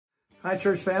Hi,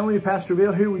 church family. Pastor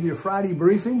Bill here with your Friday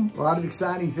briefing. A lot of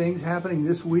exciting things happening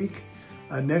this week,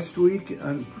 next week,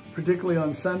 particularly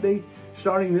on Sunday.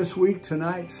 Starting this week,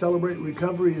 tonight, Celebrate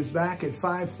Recovery is back at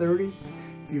 5:30.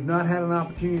 If you've not had an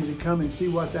opportunity to come and see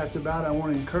what that's about, I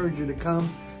want to encourage you to come.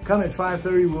 Come at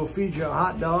 5:30, we'll feed you a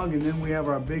hot dog, and then we have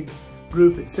our big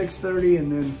group at 6:30,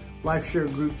 and then Life Share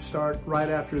groups start right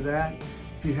after that.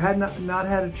 If you had not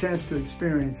had a chance to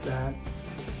experience that,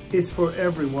 it's for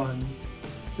everyone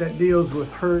that deals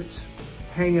with hurts,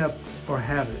 hang-ups, or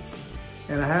habits.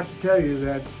 And I have to tell you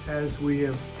that as we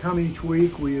have come each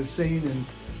week, we have seen,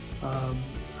 and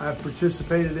I've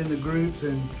participated in the groups,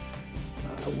 and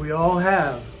we all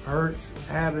have hurts,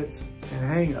 habits, and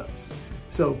hang-ups.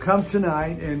 So come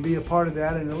tonight and be a part of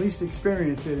that, and at least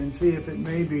experience it and see if it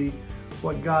may be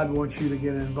what God wants you to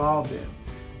get involved in.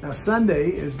 Now, Sunday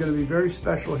is going to be very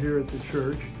special here at the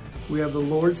church. We have the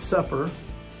Lord's Supper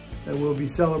that we'll be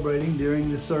celebrating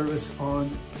during the service on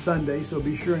Sunday. So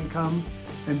be sure and come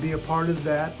and be a part of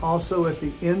that. Also, at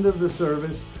the end of the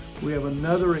service, we have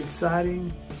another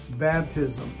exciting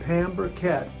baptism. Pam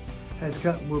Burkett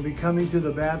will be coming to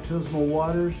the baptismal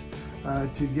waters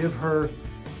to give her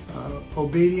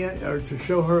to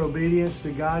show her obedience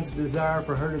to God's desire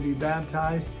for her to be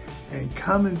baptized, and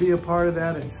come and be a part of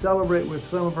that and celebrate with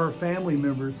some of her family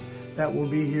members that will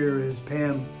be here as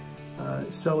Pam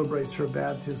celebrates her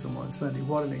baptism on Sunday.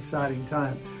 What an exciting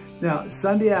time. Now,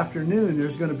 Sunday afternoon,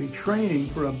 there's going to be training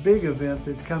for a big event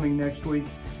that's coming next week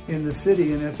in the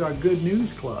city, and it's our Good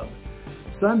News Club.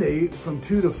 Sunday from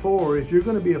 2 to 4, if you're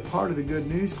going to be a part of the Good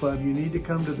News Club, you need to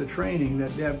come to the training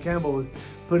that Deb Campbell is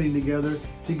putting together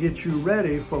to get you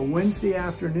ready for Wednesday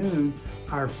afternoon,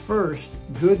 our first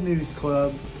Good News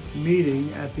Club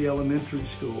meeting at the elementary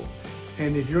school.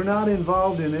 And if you're not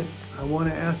involved in it, I want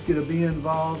to ask you to be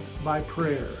involved by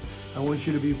prayer. I want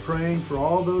you to be praying for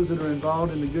all those that are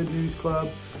involved in the Good News Club,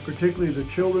 particularly the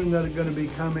children that are going to be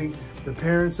coming, the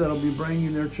parents that will be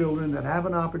bringing their children, that have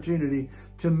an opportunity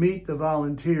to meet the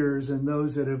volunteers and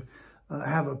those that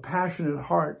have a passionate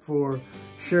heart for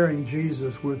sharing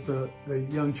Jesus with the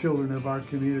young children of our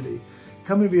community.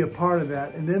 Come and be a part of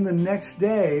that. And then the next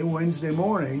day, Wednesday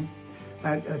morning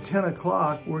at 10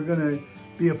 o'clock, we're going to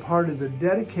be a part of the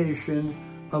dedication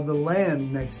of the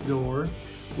land next door.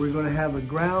 We're going to have a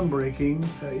groundbreaking,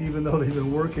 even though they've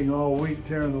been working all week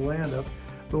tearing the land up.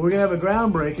 But we're going to have a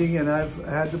groundbreaking, and I've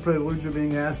had the privilege of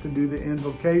being asked to do the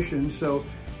invocation. So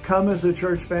come as a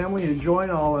church family and join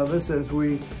all of us as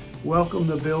we welcome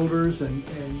the builders and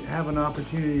have an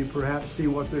opportunity to perhaps see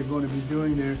what they're going to be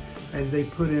doing there as they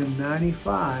put in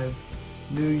 95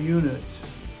 new units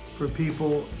for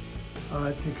people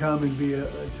to come and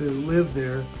to live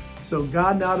there. So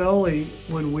God, not only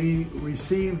when we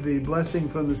receive the blessing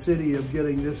from the city of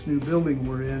getting this new building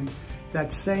we're in,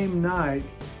 that same night,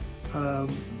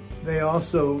 they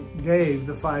also gave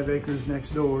the 5 acres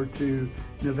next door to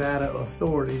Nevada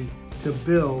Authority to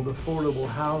build affordable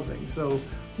housing. So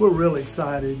we're really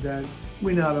excited that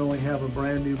we not only have a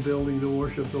brand new building to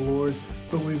worship the Lord,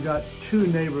 but we've got 2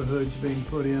 neighborhoods being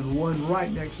put in, one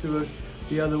right next to us,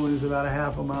 the other one is about a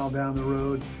half a mile down the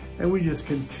road. And we just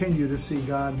continue to see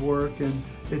God work, and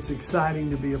it's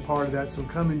exciting to be a part of that. So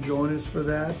come and join us for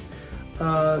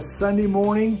that. Sunday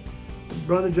morning,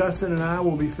 Brother Justin and I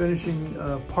will be finishing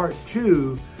part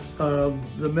 2 of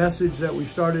the message that we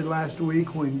started last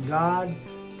week, when God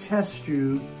tests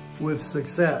you with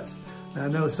success. Now, I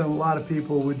know a lot of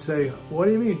people would say, what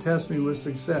do you mean test me with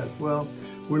success? Well,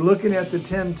 we're looking at the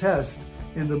 10 tests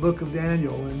in the book of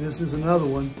Daniel, and this is another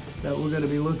one that we're going to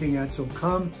be looking at. So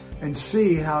come and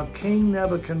see how King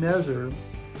Nebuchadnezzar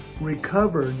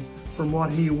recovered from what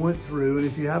he went through. And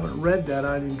if you haven't read that,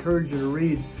 I'd encourage you to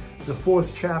read the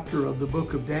 4th chapter of the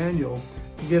book of Daniel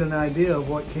to get an idea of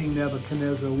what King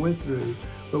Nebuchadnezzar went through.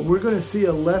 But we're going to see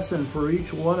a lesson for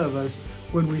each one of us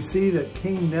when we see that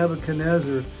King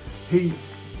Nebuchadnezzar,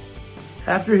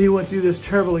 after he went through this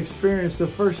terrible experience, the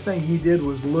first thing he did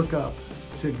was look up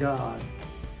to God.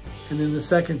 And then the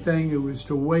second thing, it was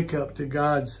to wake up to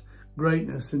God's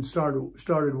greatness and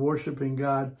started worshiping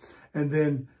God. And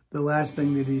then the last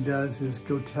thing that he does is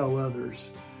go tell others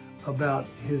about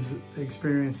his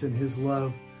experience and his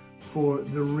love for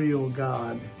the real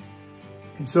God.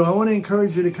 And so I want to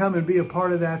encourage you to come and be a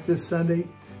part of that this Sunday.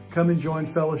 Come and join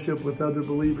fellowship with other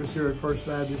believers here at First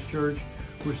Baptist Church.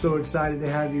 We're so excited to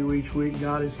have you each week.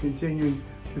 God is continuing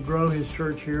to grow his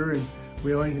church here, and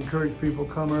we always encourage people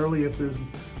to come early if there's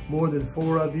more than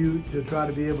 4 of you, to try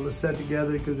to be able to sit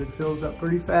together, because it fills up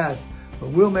pretty fast. But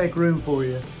we'll make room for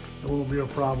you. There won't be a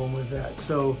problem with that.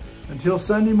 So until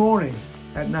Sunday morning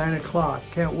at 9 o'clock,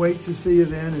 can't wait to see you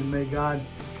then, and may God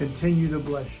continue to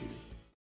bless you.